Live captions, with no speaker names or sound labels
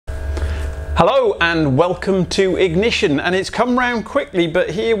Hello and welcome to Ignition, and it's come round quickly, but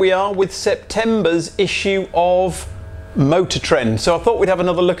here we are with September's issue of Motortrend. So I thought we'd have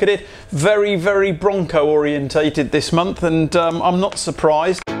another look at it. Very Bronco orientated this month, and I'm not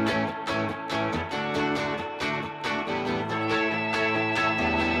surprised.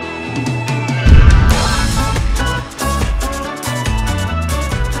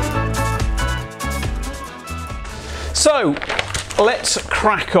 So let's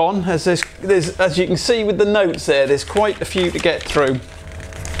crack on. As you can see with the notes there's quite a few to get through.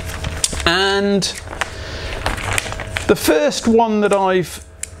 And the first one that I've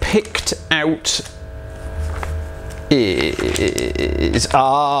picked out is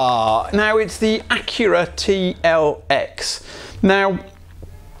now it's the Acura TLX. Now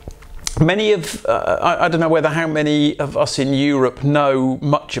many of I don't know how many of us in Europe know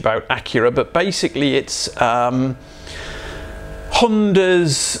much about Acura, but basically it's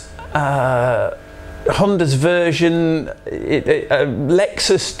Honda's version,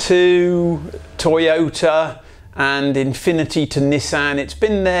 Lexus to Toyota and Infiniti to Nissan. It's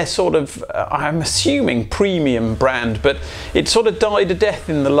been their sort of, I'm assuming, premium brand, but it sort of died a death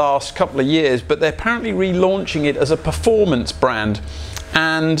in the last couple of years, but they're apparently relaunching it as a performance brand.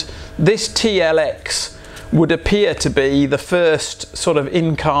 And this TLX would appear to be the first sort of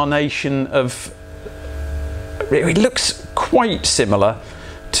incarnation of, it looks quite similar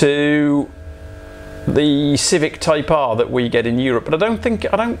to the Civic Type R that we get in Europe, but I don't think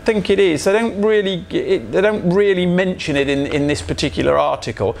it is. They don't really mention it in this particular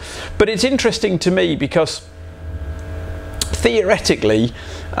article. But it's interesting to me because theoretically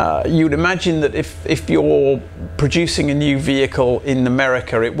you'd imagine that if you're producing a new vehicle in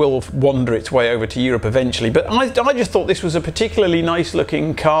America, it will wander its way over to Europe eventually. But I just thought this was a particularly nice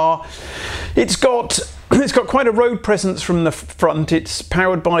looking car. It's got quite a road presence from the front. It's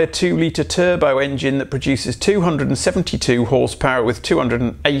powered by a 2-litre turbo engine that produces 272 horsepower with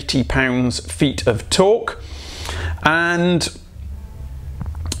 280 pounds-feet of torque. And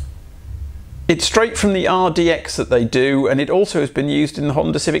it's straight from the RDX that they do, and it also has been used in the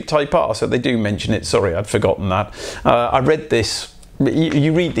Honda Civic Type R, so they do mention it. Sorry, I'd forgotten that. I read this.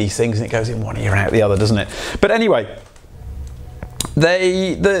 You read these things and it goes in one ear out the other, doesn't it? But anyway,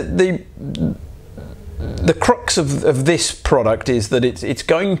 the crux of this product is that it's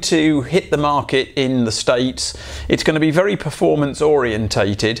going to hit the market in the States. It's going to be very performance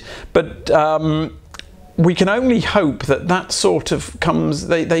orientated, but we can only hope that sort of comes,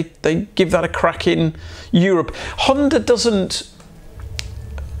 they give that a crack in Europe. Honda doesn't,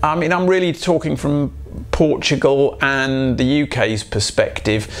 I mean, I'm really talking from Portugal and the UK's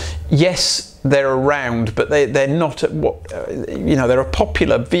perspective. Yes, they're around, but they're not at what, they're a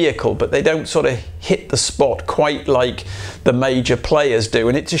popular vehicle, but they don't sort of hit the spot quite like the major players do,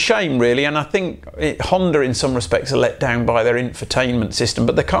 and it's a shame really. And I think Honda in some respects are let down by their infotainment system,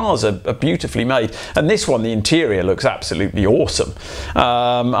 but the cars are beautifully made, and this one, the interior looks absolutely awesome.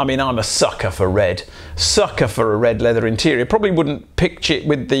 I mean, I'm a sucker for a red leather interior. Probably wouldn't picture it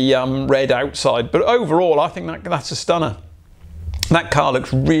with the red outside, but overall I think that's a stunner. That car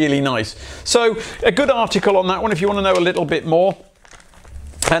looks really nice. So a good article on that one if you want to know a little bit more.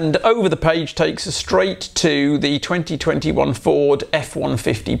 And over the page takes us straight to the 2021 Ford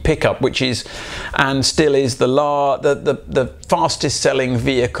F-150 pickup, which is and still is the fastest selling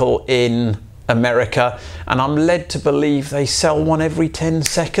vehicle in America, and I'm led to believe they sell one every 10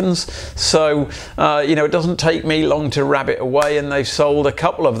 seconds. So it doesn't take me long to rabbit away, and they've sold a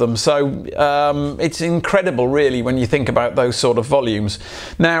couple of them. So it's incredible really when you think about those sort of volumes.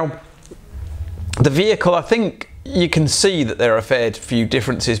 Now the vehicle, I think you can see that there are a fair few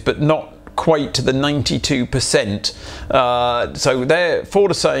differences, but not quite to the 92%. So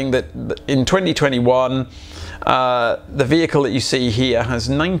Ford are saying that in 2021 the vehicle that you see here has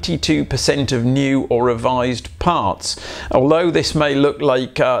 92% of new or revised parts. Although this may look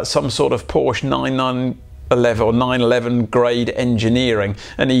like some sort of Porsche 911 or 911 grade engineering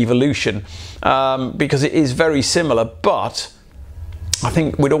and evolution, because it is very similar, but I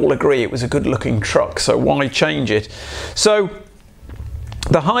think we'd all agree it was a good looking truck, so why change it? So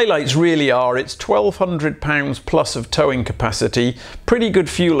the highlights really are it's £1,200 plus of towing capacity, pretty good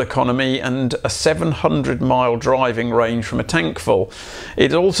fuel economy, and a 700-mile driving range from a tank full.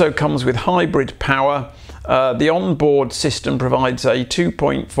 It also comes with hybrid power, The onboard system provides a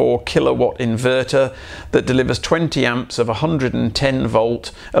 2.4 kilowatt inverter that delivers 20 amps of 110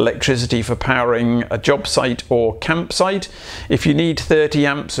 volt electricity for powering a job site or campsite. If you need 30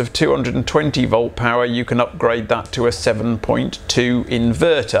 amps of 220 volt power, you can upgrade that to a 7.2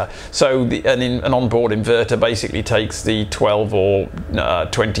 inverter. So an onboard inverter basically takes the 12 or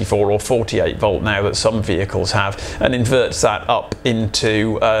 24 or 48 volt now that some vehicles have, and inverts that up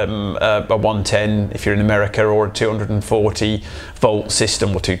into a 110 if you're in America, or a 240 volt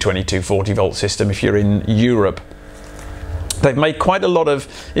system, or 220, 240 volt system if you're in Europe. They've made quite a lot of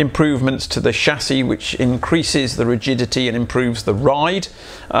improvements to the chassis, which increases the rigidity and improves the ride,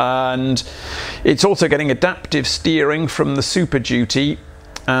 and it's also getting adaptive steering from the Super Duty,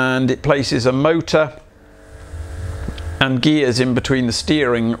 and it places a motor and gears in between the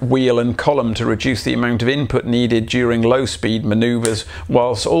steering wheel and column to reduce the amount of input needed during low speed manoeuvres,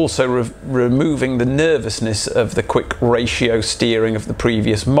 whilst also removing the nervousness of the quick ratio steering of the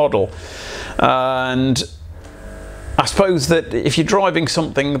previous model. And I suppose that if you're driving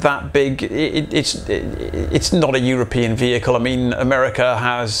something that big, it's not a European vehicle. I mean, America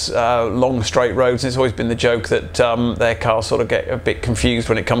has long straight roads, and it's always been the joke that their cars sort of get a bit confused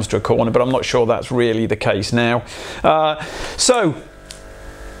when it comes to a corner, but I'm not sure that's really the case now. So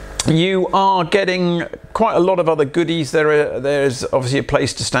you are getting quite a lot of other goodies. There's obviously a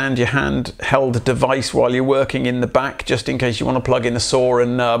place to stand your handheld device while you're working in the back, just in case you want to plug in a saw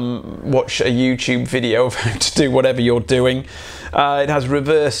and watch a YouTube video of how to do whatever you're doing. It has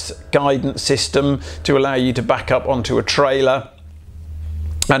reverse guidance system to allow you to back up onto a trailer.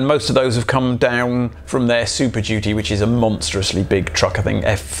 And most of those have come down from their Super Duty, which is a monstrously big truck, I think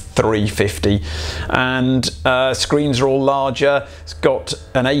F350. And screens are all larger. It's got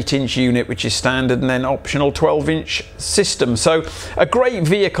an 8-inch unit, which is standard, and then optional 12-inch system. So a great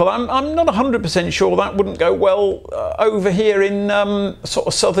vehicle. I'm not 100% sure that wouldn't go well over here in sort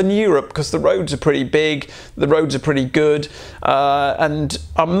of southern Europe, because the roads are pretty big, the roads are pretty good, and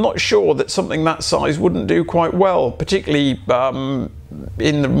I'm not sure that something that size wouldn't do quite well, particularly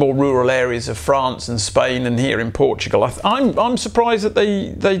in the more rural areas of France and Spain and here in Portugal. I'm surprised that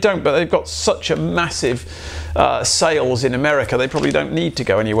they don't, but they've got such a massive sales in America, they probably don't need to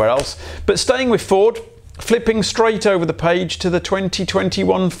go anywhere else. But staying with Ford, flipping straight over the page to the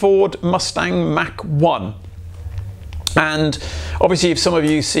 2021 Ford Mustang Mach-1. And obviously, if some of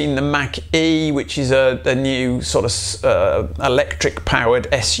you have seen the Mach-E, which is a new sort of electric powered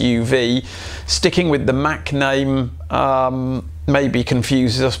SUV, sticking with the Mach name maybe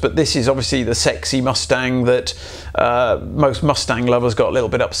confuses us, but this is obviously the sexy Mustang that most Mustang lovers got a little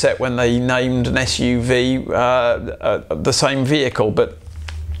bit upset when they named an SUV the same vehicle. But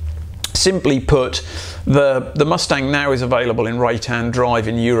simply put, the Mustang now is available in right-hand drive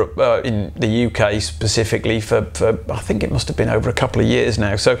in Europe, in the UK specifically, for I think it must have been over a couple of years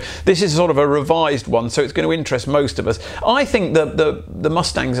now. So this is sort of a revised one, so it's going to interest most of us. I think that the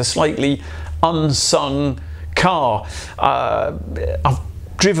Mustang's a slightly unsung car. I've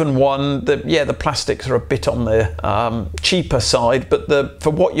driven one. The plastics are a bit on the cheaper side, but for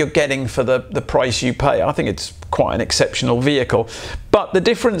what you're getting for the price you pay, I think it's quite an exceptional vehicle. But the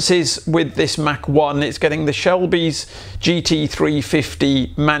difference is with this Mach-1, it's getting the Shelby's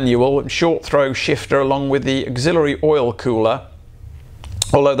GT350 manual short throw shifter along with the auxiliary oil cooler,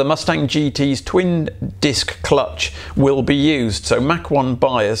 although the Mustang GT's twin disc clutch will be used. So Mach-1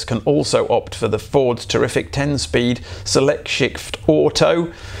 buyers can also opt for the Ford's terrific 10-speed Select Shift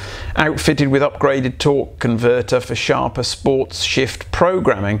Auto, outfitted with upgraded torque converter for sharper sports shift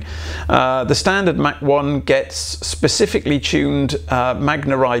programming. The standard Mach-1 gets specifically tuned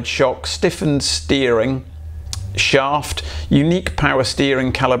MagneRide shock, stiffened steering shaft, unique power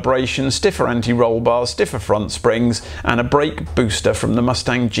steering calibration, stiffer anti-roll bars, stiffer front springs, and a brake booster from the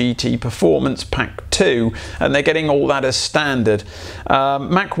Mustang GT Performance Pack 2, and they're getting all that as standard.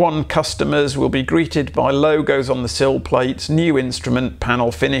 Mach-1 customers will be greeted by logos on the sill plates, new instrument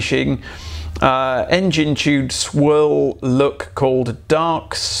panel finishing, engine-tuned swirl look called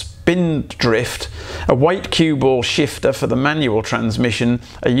Dark Spindrift, a white cue ball shifter for the manual transmission,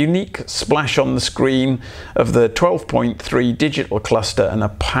 a unique splash on the screen of the 12.3 digital cluster, and a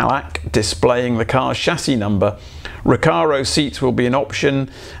plaque displaying the car's chassis number. Recaro seats will be an option,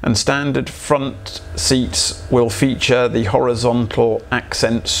 and standard front seats will feature the horizontal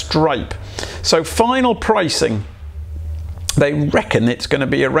accent stripe. So final pricing, they reckon it's going to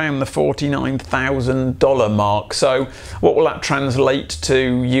be around the $49,000 mark. So what will that translate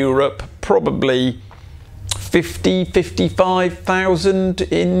to Europe? Probably 55,000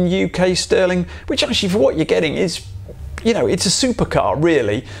 in UK sterling, which actually for what you're getting is you know, it's a supercar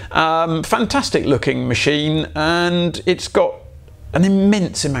really. Fantastic looking machine, and it's got an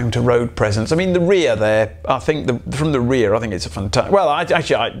immense amount of road presence. I mean, the rear there, I think from the rear, I think it's a fantastic, well,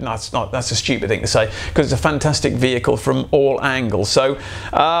 that's a stupid thing to say, because it's a fantastic vehicle from all angles. So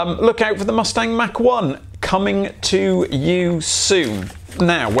look out for the Mustang Mach-1 coming to you soon.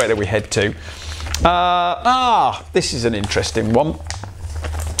 Now, where do we head to? This is an interesting one.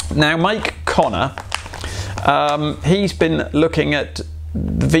 Now, Mike Connor, he's been looking at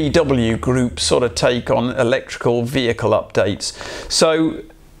the VW Group sort of take on electrical vehicle updates. So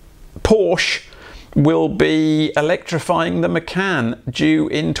Porsche will be electrifying the Macan due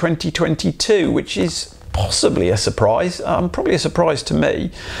in 2022, which is possibly a surprise, probably a surprise to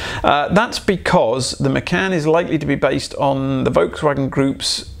me. That's because the Macan is likely to be based on the Volkswagen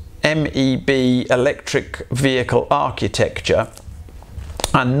Group's MEB electric vehicle architecture,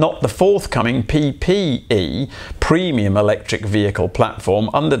 and not the forthcoming PPE premium electric vehicle platform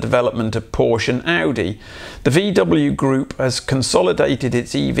under development at Porsche and Audi. The VW Group has consolidated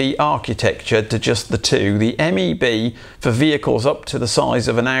its EV architecture to just the two, the MEB for vehicles up to the size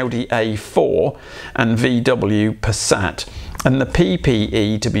of an Audi A4 and VW Passat, and the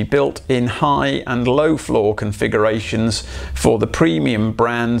PPE to be built in high and low floor configurations for the premium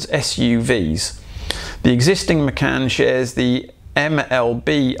brand's SUVs. The existing Macan shares the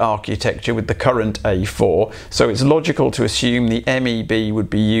MLB architecture with the current A4, so it's logical to assume the MEB would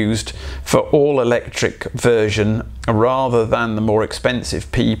be used for all electric version rather than the more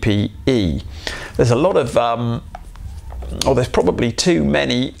expensive PPE. There's a lot of there's probably too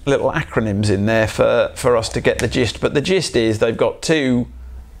many little acronyms in there for us to get the gist, but the gist is they've got two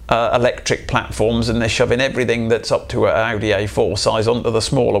electric platforms, and they're shoving everything that's up to an Audi A4 size onto the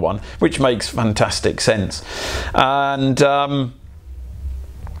smaller one, which makes fantastic sense. And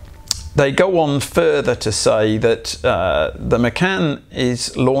they go on further to say that the Macan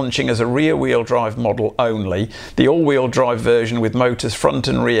is launching as a rear-wheel drive model only, the all-wheel drive version with motors front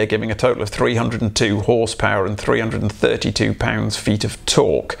and rear giving a total of 302 horsepower and 332 pounds-feet of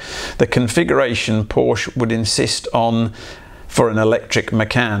torque. The configuration Porsche would insist on for an electric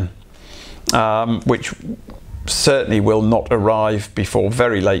Macan, which certainly will not arrive before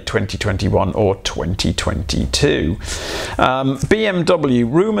very late 2021 or 2022.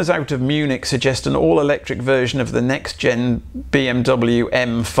 BMW, rumours out of Munich suggest an all-electric version of the next-gen BMW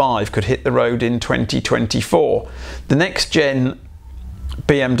M5 could hit the road in 2024. The next-gen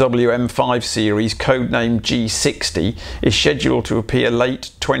BMW M5 series, codenamed G60, is scheduled to appear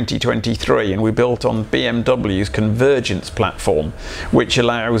late 2023 and will be built on BMW's Convergence platform, which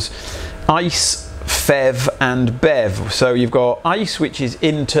allows ICE, PHEV and BEV. So you've got ICE, which is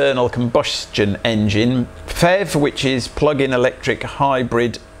internal combustion engine, PHEV, which is plug-in electric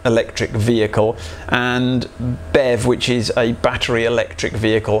hybrid electric vehicle, and BEV, which is a battery electric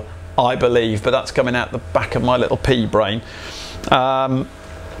vehicle, I believe, but that's coming out the back of my little pea brain.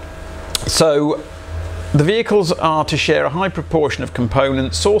 So the vehicles are to share a high proportion of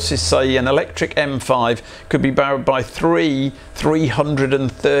components. Sources say an electric M5 could be powered by three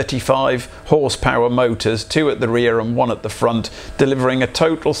 335 horsepower motors, two at the rear and one at the front, delivering a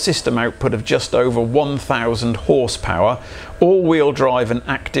total system output of just over 1,000 horsepower, all-wheel drive and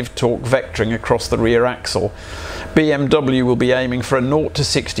active torque vectoring across the rear axle. BMW will be aiming for a 0 to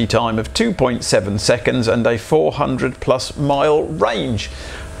 60 time of 2.7 seconds and a 400+ mile range.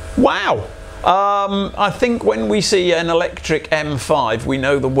 Wow! I think when we see an electric M5, we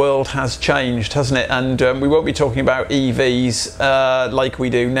know the world has changed, hasn't it? And we won't be talking about EVs like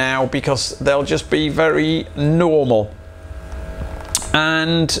we do now, because they'll just be very normal.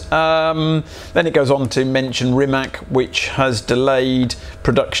 And then it goes on to mention Rimac, which has delayed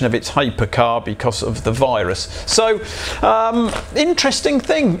production of its hypercar because of the virus. So interesting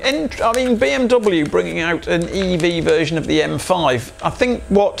thing. I mean, BMW bringing out an EV version of the M5. I think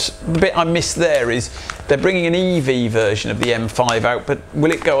what the bit I missed there is they're bringing an EV version of the M5 out, but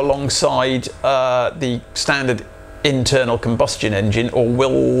will it go alongside the standard internal combustion engine, or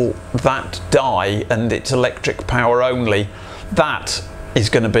will that die and it's electric power only? That is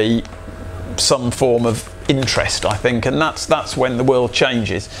going to be some form of interest, I think, and that's when the world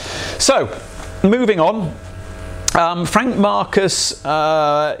changes. So, moving on, Frank Marcus,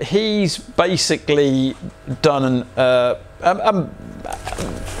 he's basically done an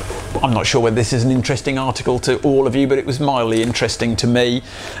I'm not sure whether this is an interesting article to all of you, but it was mildly interesting to me.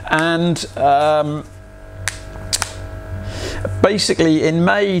 And Basically, in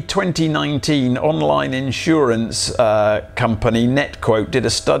May 2019, online insurance company NetQuote did a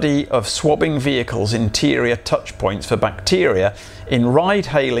study of swabbing vehicles' interior touch points for bacteria in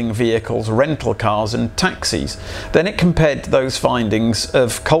ride-hailing vehicles, rental cars and taxis. Then it compared those findings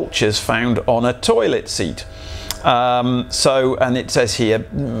of cultures found on a toilet seat. And it says here,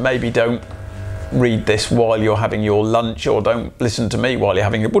 maybe don't read this while you're having your lunch, or don't listen to me while you're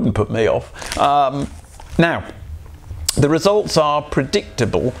having it. Wouldn't put me off. Now, the results are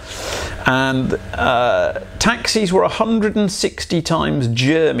predictable, and taxis were 160 times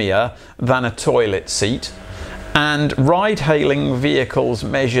germier than a toilet seat, and ride-hailing vehicles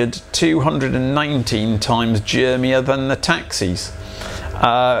measured 219 times germier than the taxis.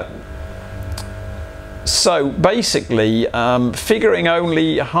 So basically, figuring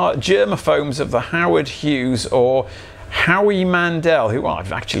only germaphones of the Howard Hughes or Howie Mandel, who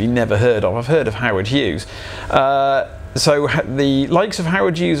I've actually never heard of. I've heard of Howard Hughes. So the likes of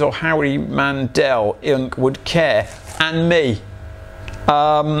Howard Hughes or Howie Mandel Inc. would care, and me,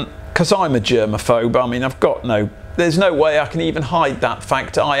 because I'm a germaphobe. I mean, there's no way I can even hide that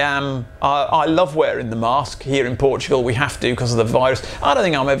fact. I love wearing the mask. Here in Portugal we have to because of the virus. I don't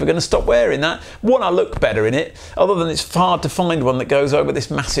think I'm ever going to stop wearing that. One, I look better in it, other than it's hard to find one that goes over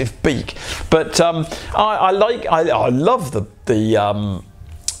this massive beak. But I love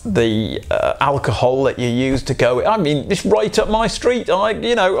the alcohol that you use to go. I mean, it's right up my street.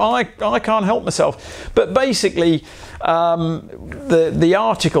 I can't help myself. But basically, the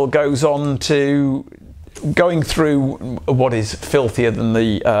article goes on to going through what is filthier than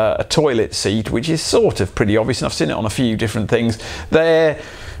the a toilet seat, which is sort of pretty obvious, and I've seen it on a few different things. They're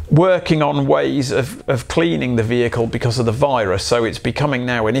working on ways of cleaning the vehicle because of the virus, so it's becoming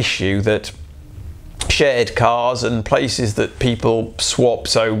now an issue that shared cars and places that people swap,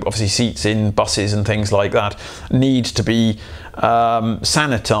 so obviously seats in buses and things like that, need to be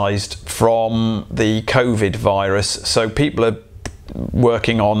sanitized from the COVID virus. So people are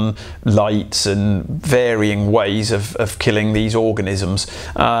working on lights and varying ways of killing these organisms,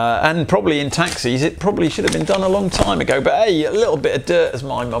 and probably in taxis it probably should have been done a long time ago, but hey, a little bit of dirt, as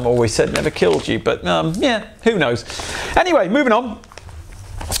my mum always said, never killed you. But yeah, who knows. Anyway, moving on.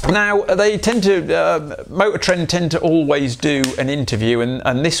 Now, they tend to, Motortrend tend to always do an interview,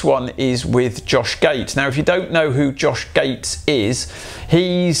 and this one is with Josh Gates. Now, if you don't know who Josh Gates is,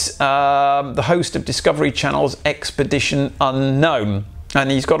 he's the host of Discovery Channel's Expedition Unknown,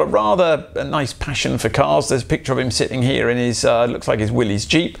 and he's got a nice passion for cars. There's a picture of him sitting here in his, looks like his Willys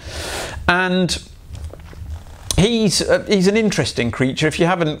Jeep, and he's an interesting creature. If you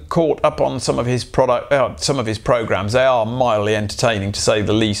haven't caught up on some of his programs, they are mildly entertaining, to say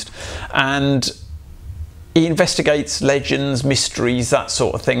the least. And he investigates legends, mysteries, that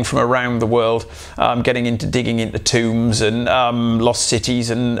sort of thing from around the world, digging into tombs and lost cities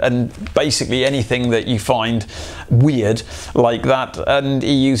and basically anything that you find weird like that. And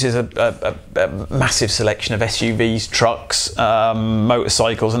he uses a massive selection of SUVs, trucks,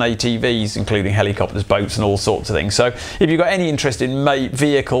 motorcycles and ATVs, including helicopters, boats and all sorts of things. So if you've got any interest in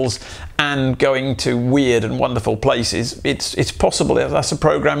vehicles and going to weird and wonderful places, it's possible that's a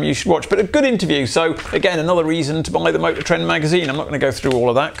program you should watch. But a good interview. So again, another reason to buy the Motortrend magazine. I'm not going to go through all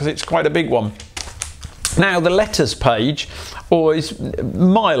of that because it's quite a big one. Now, the letters page is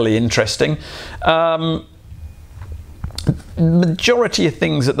mildly interesting. Majority of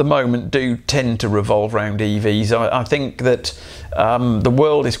things at the moment do tend to revolve around EVs. I think that the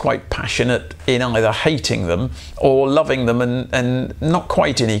world is quite passionate in either hating them or loving them, and not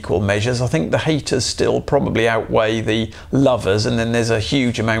quite in equal measures. I think the haters still probably outweigh the lovers, and then there's a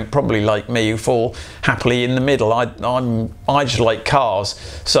huge amount, probably like me, who fall happily in the middle. I just like cars,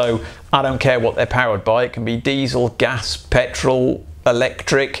 so I don't care what they're powered by. It can be diesel, gas, petrol,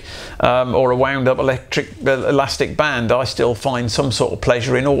 electric, or a wound up elastic band. I still find some sort of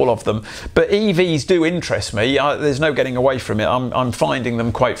pleasure in all of them. But EVs do interest me. There's no getting away from it. I'm finding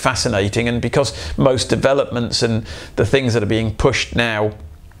them quite fascinating, and because most developments and the things that are being pushed now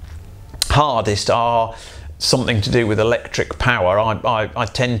hardest are something to do with electric power, I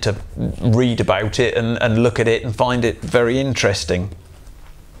tend to read about it and look at it and find it very interesting.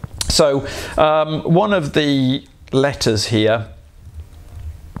 So one of the letters here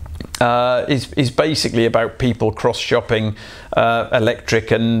is basically about people cross-shopping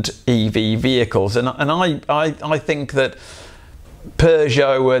electric and EV vehicles, and I think that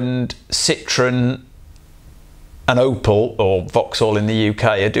Peugeot and Citroën and Opel, or Vauxhall in the UK,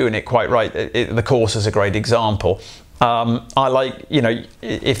 are doing it quite right. The Corsa is a great example. I like,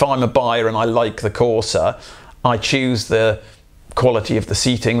 if I'm a buyer and I like the Corsa, I choose the quality of the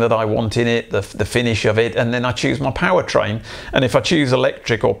seating that I want in it, the finish of it, and then I choose my powertrain. And if I choose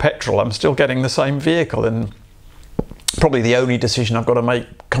electric or petrol, I'm still getting the same vehicle, and probably the only decision I've got to make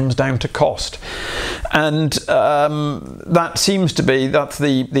comes down to cost. And that seems to be, that's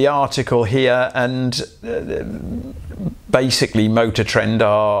the article here, and basically Motortrend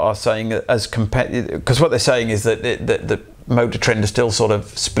are saying, as because what they're saying is that the Motortrend are still sort of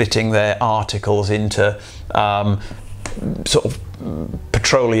splitting their articles into sort of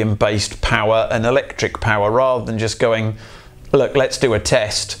petroleum based power and electric power, rather than just going, look, let's do a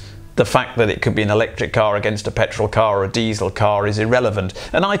test. The fact that it could be an electric car against a petrol car or a diesel car is irrelevant.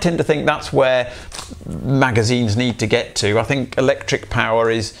 And I tend to think that's where magazines need to get to. I think electric power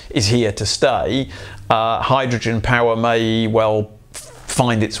is here to stay. Hydrogen power may well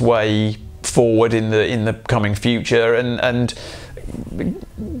find its way forward in the coming future, and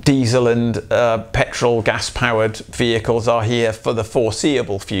diesel and petrol gas powered vehicles are here for the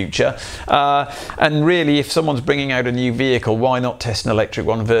foreseeable future. And really, if someone's bringing out a new vehicle, why not test an electric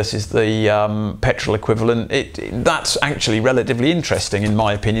one versus the petrol equivalent? That's actually relatively interesting in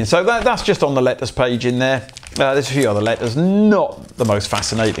my opinion. So that's just on the letters page in there. There's a few other letters, not the most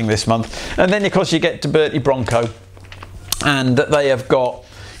fascinating this month. And then of course you get to Bertie Bronco, and they have got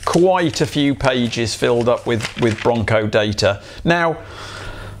quite a few pages filled up with Bronco data. Now,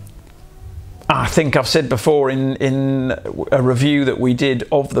 I think I've said before in a review that we did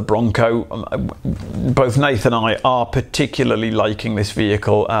of the Bronco, both Nathan and I are particularly liking this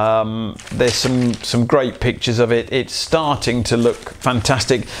vehicle. There's some great pictures of it. It's starting to look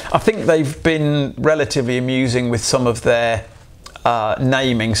fantastic. I think they've been relatively amusing with some of their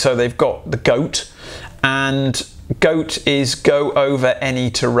naming. So they've got the GOAT, and GOAT is go over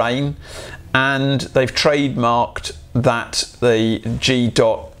any terrain, and they've trademarked that the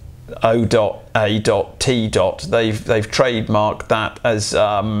G.O.A.T. They've trademarked that as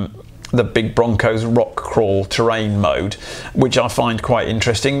the big Bronco's rock crawl terrain mode, which I find quite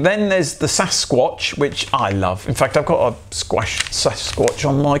interesting. Then there's the Sasquatch, which I love. In fact, I've got a Sasquatch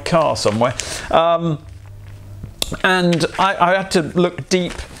on my car somewhere, and I had to look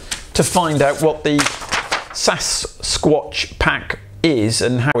deep to find out what the Sasquatch pack is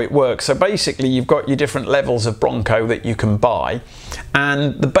and how it works. So basically you've got your different levels of Bronco that you can buy,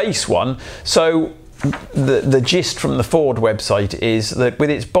 and the base one, so the gist from the Ford website is that with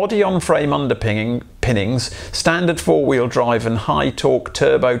its body on frame underpinnings, standard four-wheel drive and high torque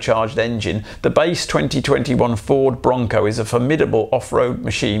turbocharged engine, the base 2021 Ford Bronco is a formidable off-road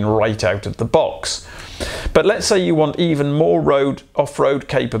machine right out of the box. But let's say you want even more off-road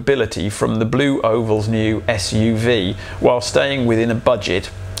capability from the Blue Oval's new SUV while staying within a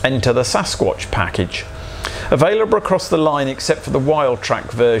budget. Enter the Sasquatch package. Available across the line except for the Wild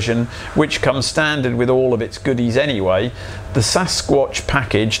Track version, which comes standard with all of its goodies anyway, the Sasquatch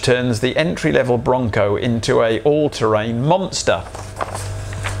package turns the entry-level Bronco into a all-terrain monster.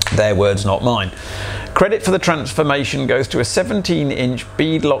 Their words, not mine. Credit for the transformation goes to a 17-inch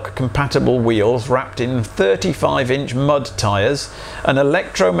beadlock compatible wheels wrapped in 35-inch mud tyres, an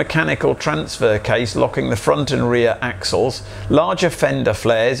electromechanical transfer case locking the front and rear axles, larger fender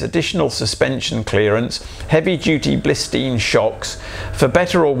flares, additional suspension clearance, heavy-duty Blistine shocks. For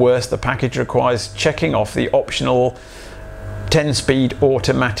better or worse, the package requires checking off the optional 10-speed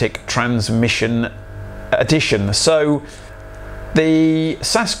automatic transmission addition. So the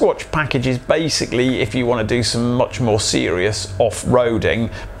Sasquatch package is basically if you want to do some much more serious off-roading,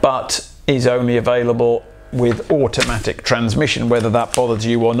 but is only available with automatic transmission. Whether that bothers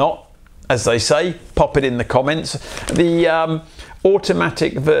you or not, as they say, pop it in the comments. The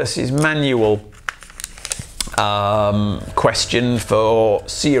automatic versus manual question for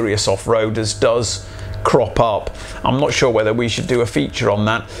serious off-roaders does crop up. I'm not sure whether we should do a feature on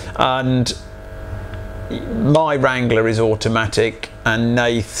that. And my Wrangler is automatic and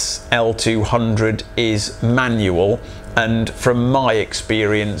Nath's L200 is manual, and from my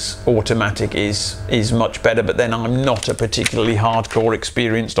experience automatic is much better, but then I'm not a particularly hardcore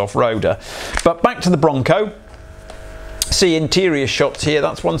experienced off-roader. But back to the Bronco. See interior shots here.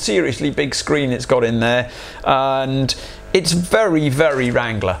 That's one seriously big screen it's got in there, and it's very, very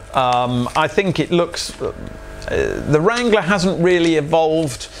Wrangler. I think it looks, the Wrangler hasn't really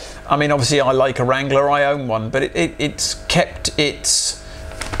evolved. I mean, obviously I like a Wrangler, I own one, but it's kept its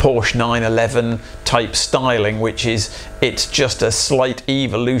Porsche 911 type styling, which is, it's just a slight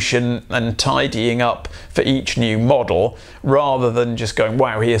evolution and tidying up for each new model, rather than just going,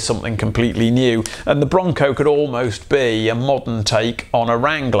 wow, here's something completely new. And the Bronco could almost be a modern take on a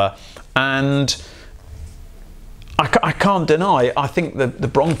Wrangler. And I can't deny, I think the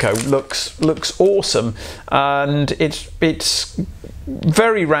Bronco looks awesome, and it's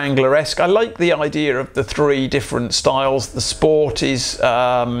very Wrangler-esque. I like the idea of the 3 different styles. The Sport is,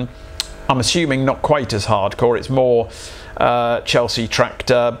 I'm assuming, not quite as hardcore. It's more Chelsea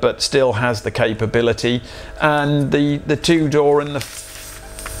tractor, but still has the capability. And the 2-door and the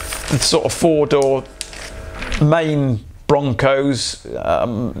sort of 4-door main Broncos,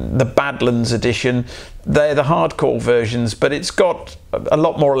 the Badlands edition, they're the hardcore versions, but it's got a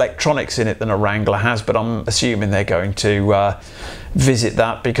lot more electronics in it than a Wrangler has, but I'm assuming they're going to visit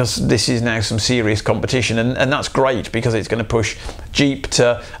that, because this is now some serious competition, and that's great, because it's going to push Jeep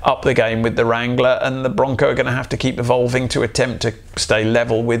to up the game with the Wrangler, and the Bronco are going to have to keep evolving to attempt to stay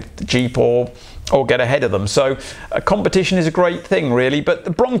level with Jeep or get ahead of them. So competition is a great thing, really. But the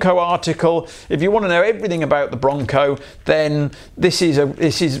Bronco article, if you want to know everything about the Bronco, then this is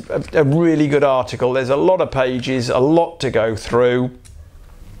a really good article. There's a lot of pages, a lot to go through,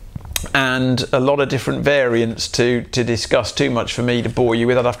 and a lot of different variants to discuss. Too much for me to bore you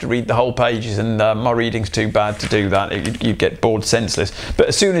with. I'd have to read the whole pages, and my reading's too bad to do that. You'd get bored senseless. But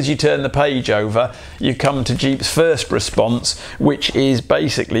as soon as you turn the page over, you come to Jeep's first response, which is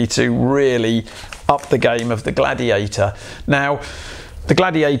basically to really up the game of the Gladiator. Now, the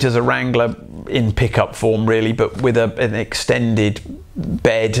Gladiator's a Wrangler in pickup form, really, but with an extended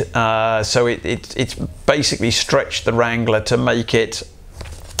bed. So it's basically stretched the Wrangler to make it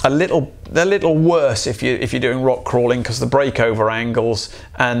a little worse if you're doing rock crawling, because the breakover angles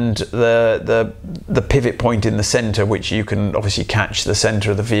and the pivot point in the center, which you can obviously catch the center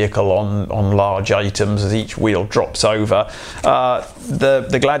of the vehicle on large items as each wheel drops over.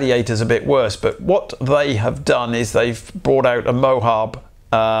 The Gladiator's a bit worse, but what they have done is they've brought out a Mohab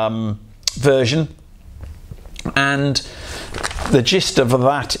version, and the gist of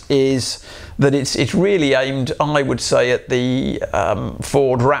that is that it's really aimed, I would say, at the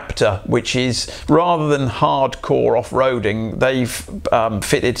Ford Raptor, which is, rather than hardcore off-roading, they've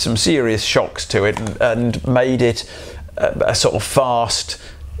fitted some serious shocks to it and made it a sort of fast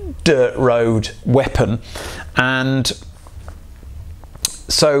dirt road weapon. And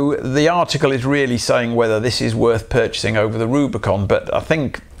so the article is really saying whether this is worth purchasing over the Rubicon, but I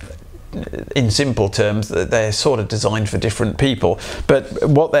think in simple terms that they're sort of designed for different people. But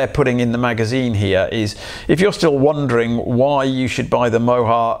what they're putting in the magazine here is, if you're still wondering why you should buy the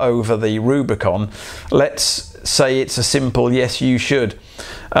Moha over the Rubicon, let's say it's a simple yes, you should.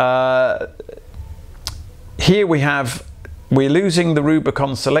 Here we're losing the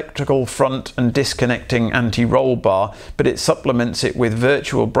Rubicon's electrical front and disconnecting anti-roll bar, but it supplements it with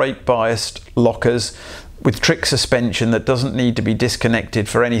virtual brake biased lockers with trick suspension that doesn't need to be disconnected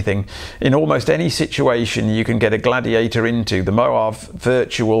for anything. In almost any situation you can get a Gladiator into, the Moab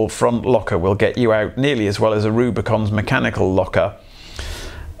virtual front locker will get you out nearly as well as a Rubicon's mechanical locker.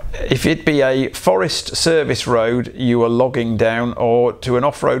 If it be a forest service road you are logging down, or to an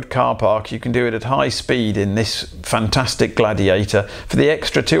off-road car park, you can do it at high speed in this fantastic Gladiator. For the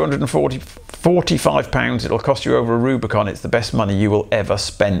extra £245 it'll cost you over a Rubicon, it's the best money you will ever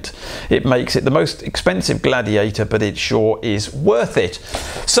spend. It makes it the most expensive Gladiator, but it sure is worth it.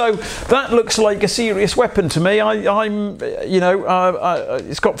 So that looks like a serious weapon to me.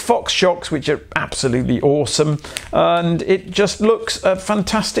 It's got Fox shocks, which are absolutely awesome, and it just looks a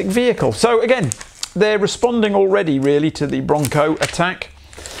fantastic vehicle. So again, they're responding already really to the Bronco attack.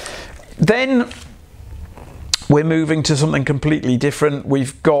 Then we're moving to something completely different.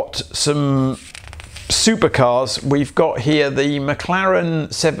 We've got some supercars. We've got here the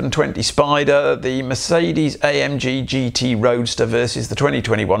McLaren 720 Spider, the Mercedes AMG GT Roadster versus the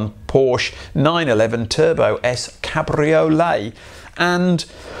 2021 Porsche 911 Turbo S Cabriolet, and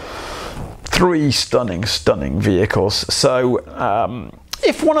 3 stunning vehicles. So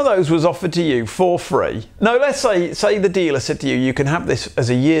if one of those was offered to you for free, no, let's say the dealer said to you, you can have this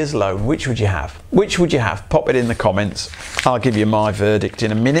as a year's loan, which would you have? Which would you have? Pop it in the comments. I'll give you my verdict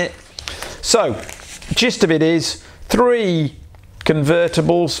in a minute. So, gist of it is 3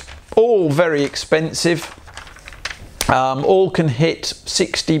 convertibles, all very expensive. All can hit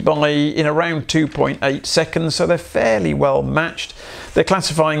 60 in around 2.8 seconds, so they're fairly well matched. They're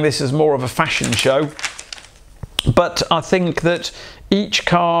classifying this as more of a fashion show, but I think that each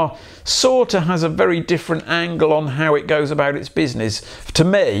car sort of has a very different angle on how it goes about its business. To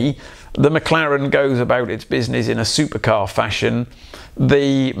me, the McLaren goes about its business in a supercar fashion.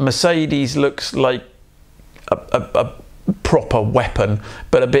 The Mercedes looks like a proper weapon,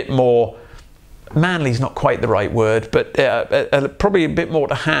 but a bit more manly's not quite the right word, but probably a bit more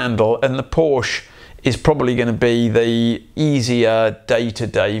to handle. And the Porsche is probably going to be the easier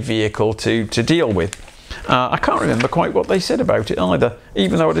day-to-day vehicle to deal with. I can't remember quite what they said about it either,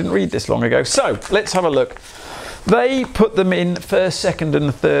 even though I didn't read this long ago. So let's have a look. They put them in first, second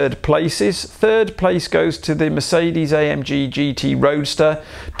and third places. Third place goes to the Mercedes-AMG GT Roadster.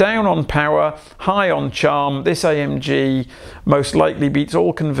 Down on power, high on charm, this AMG most likely beats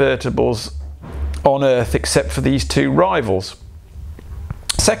all convertibles on earth except for these two rivals.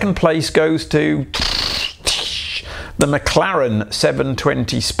 Second place goes to the McLaren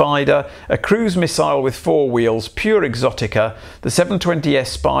 720 Spider, a cruise missile with 4 wheels, pure exotica. The 720S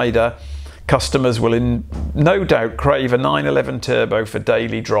Spider customers will no doubt crave a 911 turbo for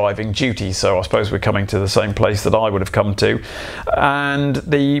daily driving duties, so I suppose we're coming to the same place that I would have come to. And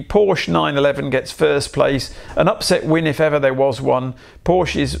the Porsche 911 gets first place, an upset win if ever there was one.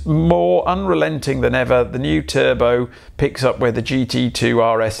 Porsche is more unrelenting than ever. The new turbo picks up where the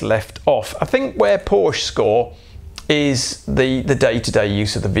GT2 RS left off. I think where Porsche score is the day-to-day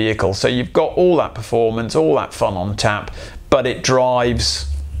use of the vehicle. So you've got all that performance, all that fun on tap, but it drives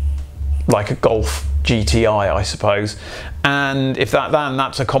like a Golf GTI, I suppose. And if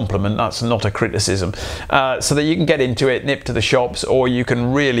that's a compliment, that's not a criticism. So that you can get into it, nip to the shops, or you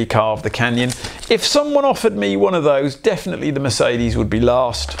can really carve the canyon. If someone offered me one of those, definitely the Mercedes would be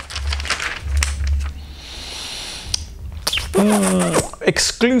last.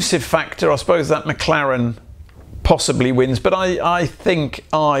 Exclusive factor, I suppose that McLaren possibly wins, but I think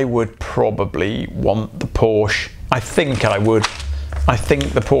I would probably want the Porsche. I think I would. I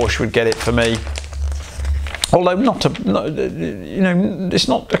think the Porsche would get it for me. Although you know, it's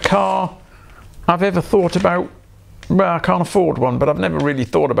not a car I've ever thought about. Well, I can't afford one, but I've never really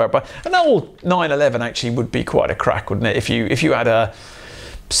thought about. But an old 911 actually would be quite a crack, wouldn't it? If you had a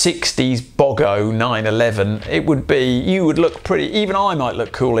 60s Bogo 911, it would be, you would look pretty, even I might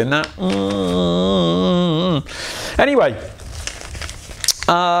look cool in that. Anyway,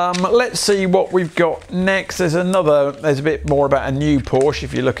 let's see what we've got next. There's a bit more about a new Porsche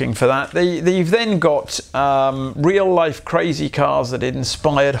if you're looking for that. You've then got real life crazy cars that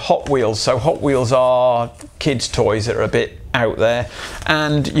inspired Hot Wheels. So Hot Wheels are kids' toys that are a bit out there,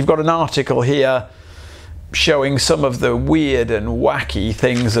 and you've got an article here showing some of the weird and wacky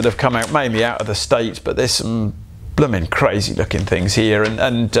things that have come out, mainly out of the States, but there's some blooming crazy looking things here,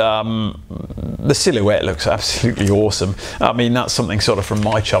 and the silhouette looks absolutely awesome. I mean, that's something sort of from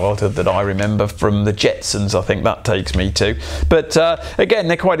my childhood that I remember from the Jetsons, I think that takes me to. But again,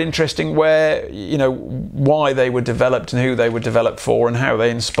 they're quite interesting, where, you know, why they were developed and who they were developed for, and how they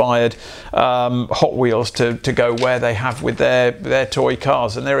inspired Hot Wheels to go where they have with their toy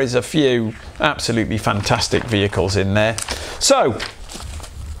cars. And there is a few absolutely fantastic vehicles in there. So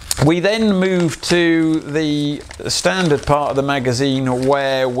we then move to the standard part of the magazine,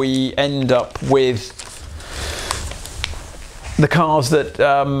 where we end up with the cars that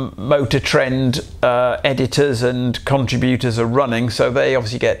Motortrend editors and contributors are running. So they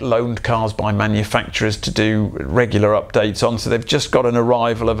obviously get loaned cars by manufacturers to do regular updates on. So they've just got an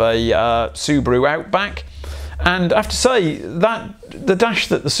arrival of a Subaru Outback. And I have to say that the dash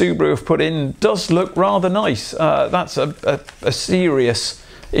that the Subaru have put in does look rather nice. That's a serious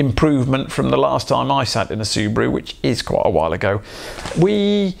improvement from the last time I sat in a Subaru, which is quite a while ago.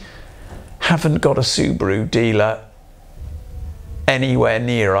 We haven't got a Subaru dealer anywhere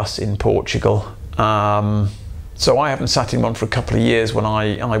near us in Portugal, so I haven't sat in one for a couple of years. When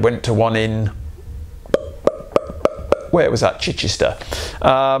I went to one in, where was that, Chichester.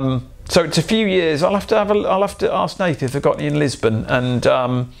 So it's a few years. I'll have to ask Nathan if they've got any in Lisbon. And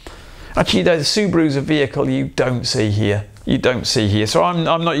actually, the Subaru's a vehicle you don't see here. You don't see here, so I'm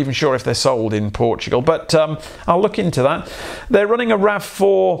not even sure if they're sold in Portugal, but I'll look into that. They're running a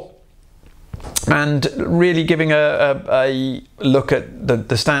RAV4 and really giving a look at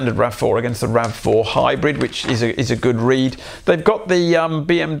the standard RAV4 against the RAV4 hybrid, which is a good read. They've got the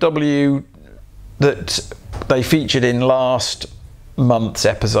BMW that they featured in last month's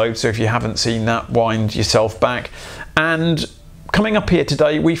episode, so if you haven't seen that, wind yourself back. And coming up here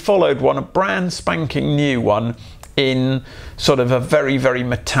today, we followed one, a brand spanking new one, in sort of a very, very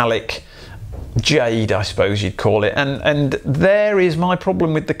metallic jade, I suppose you'd call it. And there is my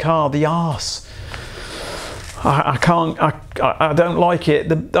problem with the car, the arse. I don't like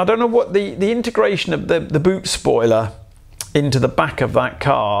it. I don't know what the integration of the boot spoiler into the back of that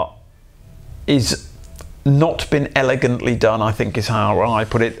car is not been elegantly done, I think is how I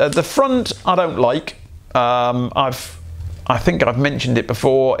put it. The front I don't like. I think I've mentioned it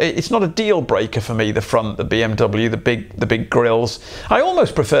before. It's not a deal breaker for me, the front, the BMW, the big grills. I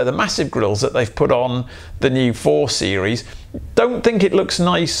almost prefer the massive grills that they've put on the new 4 Series. Don't think it looks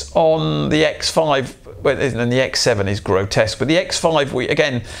nice on the X5, and the X7 is grotesque, but the X5,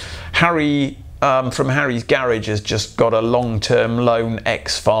 again, Harry from Harry's Garage has just got a long-term loan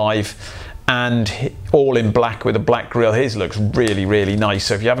X5, and all in black with a black grille. His looks really, really nice.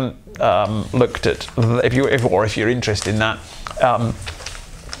 So if you haven't looked at, if you're interested in that,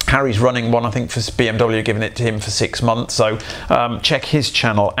 Harry's running one, I think, for BMW, giving it to him for 6 months. So check his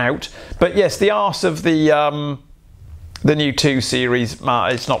channel out. But yes, the arse of the new 2 Series,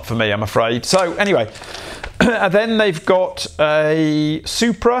 it's not for me, I'm afraid. So anyway, then they've got a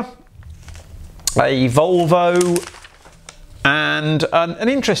Supra, a Volvo, and an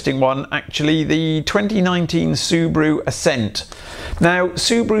interesting one actually, the 2019 Subaru Ascent. Now,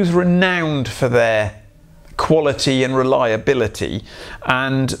 Subaru's renowned for their quality and reliability,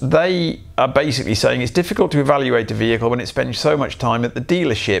 and they are basically saying it's difficult to evaluate a vehicle when it spends so much time at the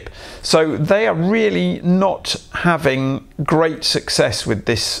dealership. So they are really not having great success with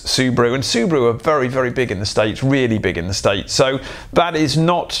this Subaru, and Subaru are very, very big in the States, really big in the States. So that is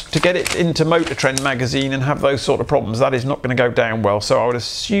not, to get it into Motortrend magazine and have those sort of problems, that is not going to go down well. So I would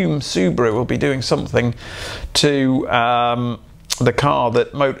assume Subaru will be doing something to the car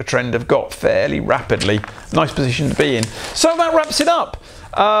that Motortrend have got fairly rapidly. Nice position to be in. So that wraps it up.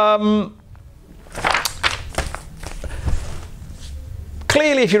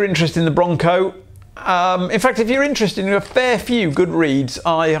 Clearly, if you're interested in the Bronco, in fact, if you're interested in a fair few good reads,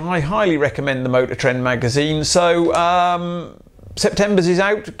 I highly recommend the Motortrend magazine. So September's is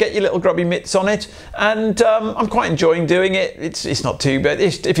out, get your little grubby mitts on it, and I'm quite enjoying doing it. It's not too bad.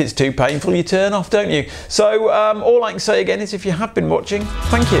 If it's too painful, you turn off, don't you? So all I can say again is, if you have been watching,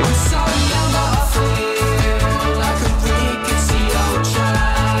 thank you.